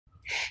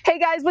Hey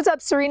guys, what's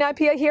up? Serena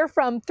Pia here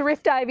from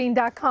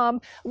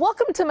thriftdiving.com.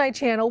 Welcome to my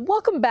channel.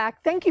 Welcome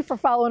back. Thank you for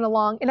following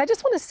along. And I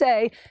just want to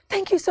say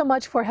thank you so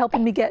much for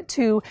helping me get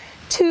to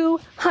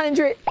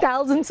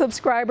 200,000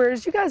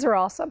 subscribers. You guys are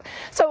awesome.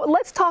 So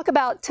let's talk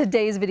about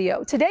today's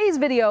video. Today's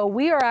video,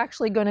 we are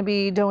actually going to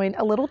be doing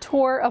a little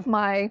tour of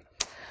my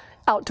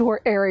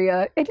outdoor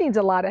area. It needs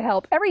a lot of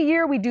help. Every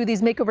year we do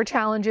these makeover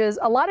challenges.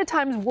 A lot of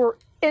times we're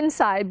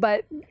inside,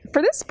 but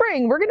for this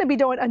spring, we're going to be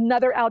doing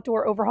another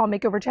outdoor overhaul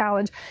makeover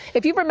challenge.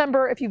 If you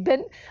remember, if you've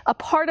been a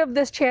part of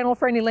this channel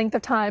for any length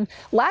of time,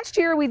 last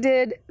year we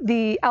did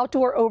the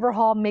outdoor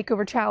overhaul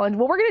makeover challenge.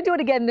 Well, we're going to do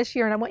it again this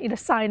year, and I want you to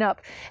sign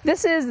up.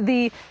 This is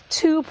the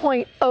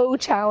 2.0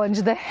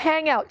 challenge, the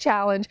hangout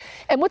challenge.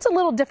 And what's a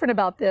little different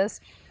about this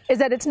is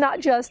that it's not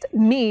just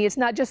me, it's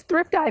not just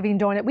Thrift Diving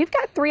doing it. We've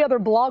got 3 other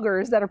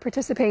bloggers that are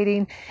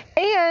participating,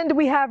 and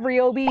we have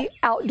RYOBI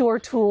Outdoor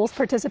Tools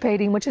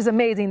participating, which is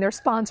amazing. They're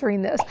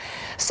sponsoring this.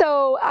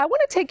 So I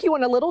want to take you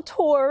on a little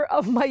tour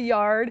of my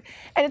yard,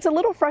 and it's a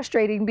little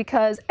frustrating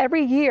because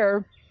every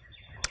year,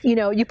 you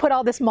know, you put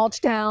all this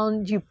mulch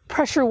down, you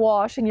pressure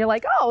wash, and you're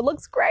like, oh, it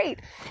looks great.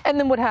 And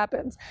then what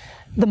happens?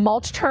 The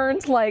mulch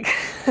turns like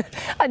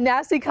a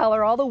nasty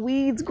color, all the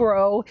weeds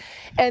grow,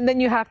 and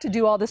then you have to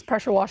do all this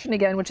pressure washing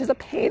again, which is a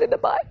pain in the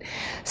butt.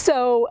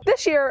 So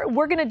this year,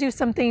 we're gonna do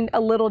something a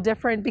little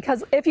different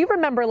because if you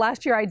remember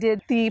last year, I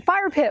did the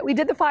fire pit. We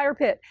did the fire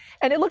pit,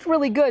 and it looked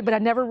really good, but I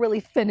never really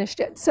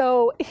finished it.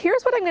 So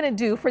here's what I'm gonna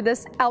do for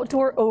this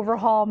Outdoor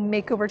Overhaul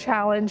Makeover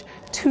Challenge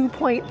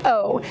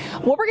 2.0.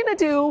 What we're gonna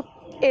do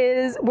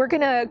is we're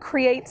gonna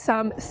create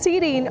some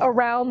seating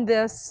around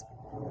this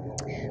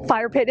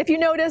fire pit. If you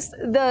notice,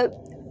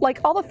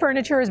 all the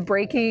furniture is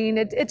breaking.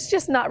 It's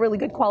just not really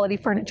good quality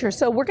furniture.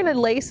 So we're gonna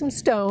lay some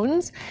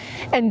stones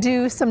and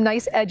do some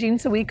nice edging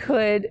so we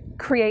could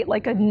create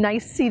like a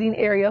nice seating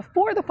area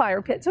for the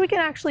fire pit so we can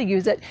actually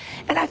use it.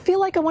 And I feel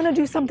like I wanna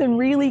do something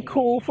really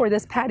cool for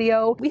this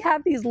patio. We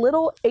have these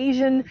little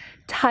Asian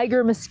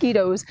tiger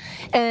mosquitoes,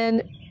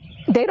 and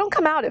they don't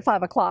come out at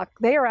 5 o'clock.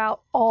 They are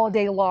out all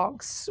day long,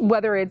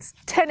 whether it's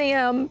 10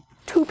 a.m.,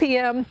 2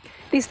 p.m.,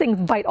 these things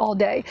bite all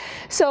day.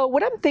 So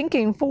what I'm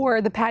thinking for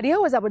the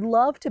patio is I would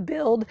love to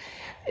build,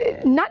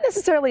 not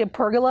necessarily a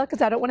pergola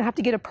because I don't want to have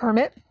to get a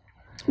permit,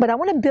 but I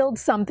want to build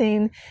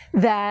something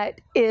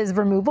that is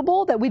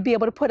removable, that we'd be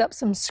able to put up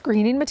some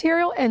screening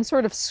material and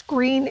sort of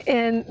screen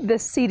in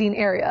this seating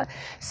area.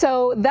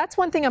 So that's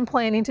one thing I'm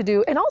planning to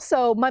do. And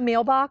also my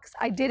mailbox,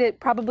 I did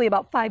it probably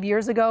about 5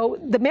 years ago.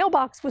 The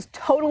mailbox was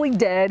totally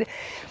dead.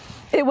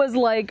 It was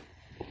like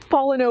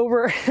fallen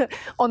over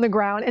on the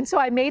ground. And so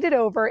I made it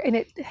over, and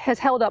it has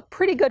held up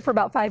pretty good for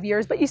about 5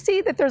 years. But you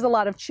see that there's a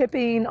lot of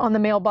chipping on the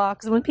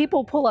mailbox. When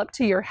people pull up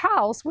to your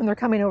house, when they're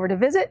coming over to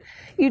visit,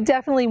 you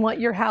definitely want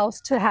your house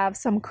to have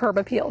some curb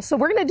appeal. So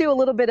we're going to do a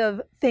little bit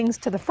of things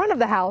to the front of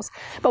the house,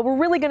 but we're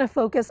really going to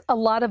focus a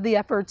lot of the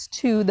efforts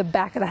to the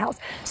back of the house.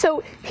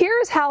 So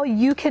here's how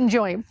you can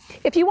join.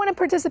 If you want to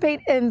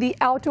participate in the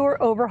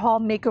Outdoor Overhaul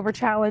Makeover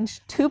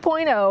Challenge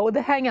 2.0,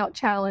 the Hangout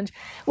Challenge,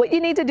 what you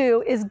need to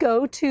do is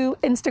go to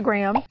Instagram,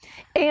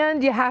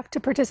 and you have to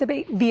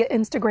participate via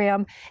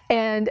Instagram,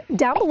 and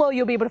down below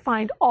you'll be able to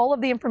find all of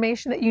the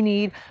information that you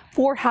need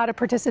for how to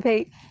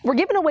participate. We're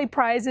giving away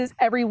prizes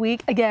every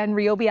week. Again,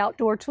 RYOBI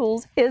Outdoor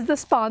Tools is the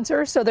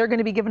sponsor, so they're going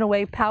to be giving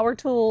away power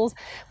tools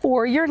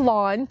for your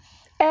lawn.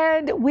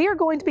 And we are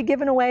going to be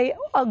giving away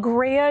a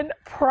grand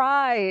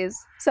prize.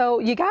 So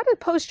you got to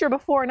post your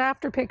before and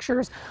after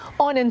pictures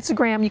on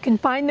Instagram. You can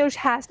find those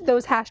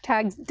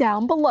hashtags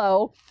down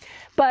below.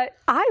 But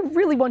I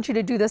really want you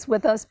to do this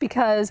with us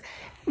because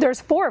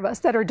there's 4 of us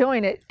that are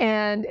doing it,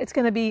 and it's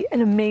going to be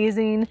an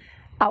amazing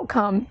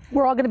outcome.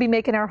 We're all going to be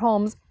making our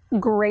homes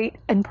great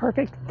and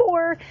perfect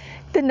for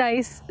the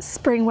nice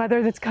spring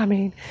weather that's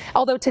coming.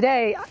 Although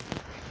today,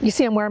 you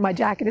see I'm wearing my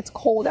jacket. It's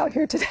cold out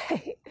here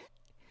today.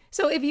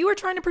 So if you are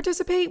trying to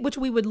participate, which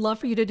we would love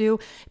for you to do,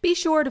 be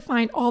sure to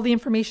find all the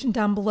information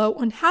down below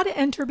on how to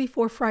enter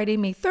before Friday,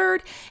 May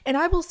 3rd. And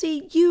I will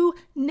see you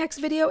next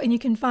video, and you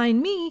can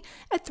find me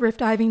at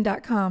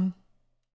thriftdiving.com.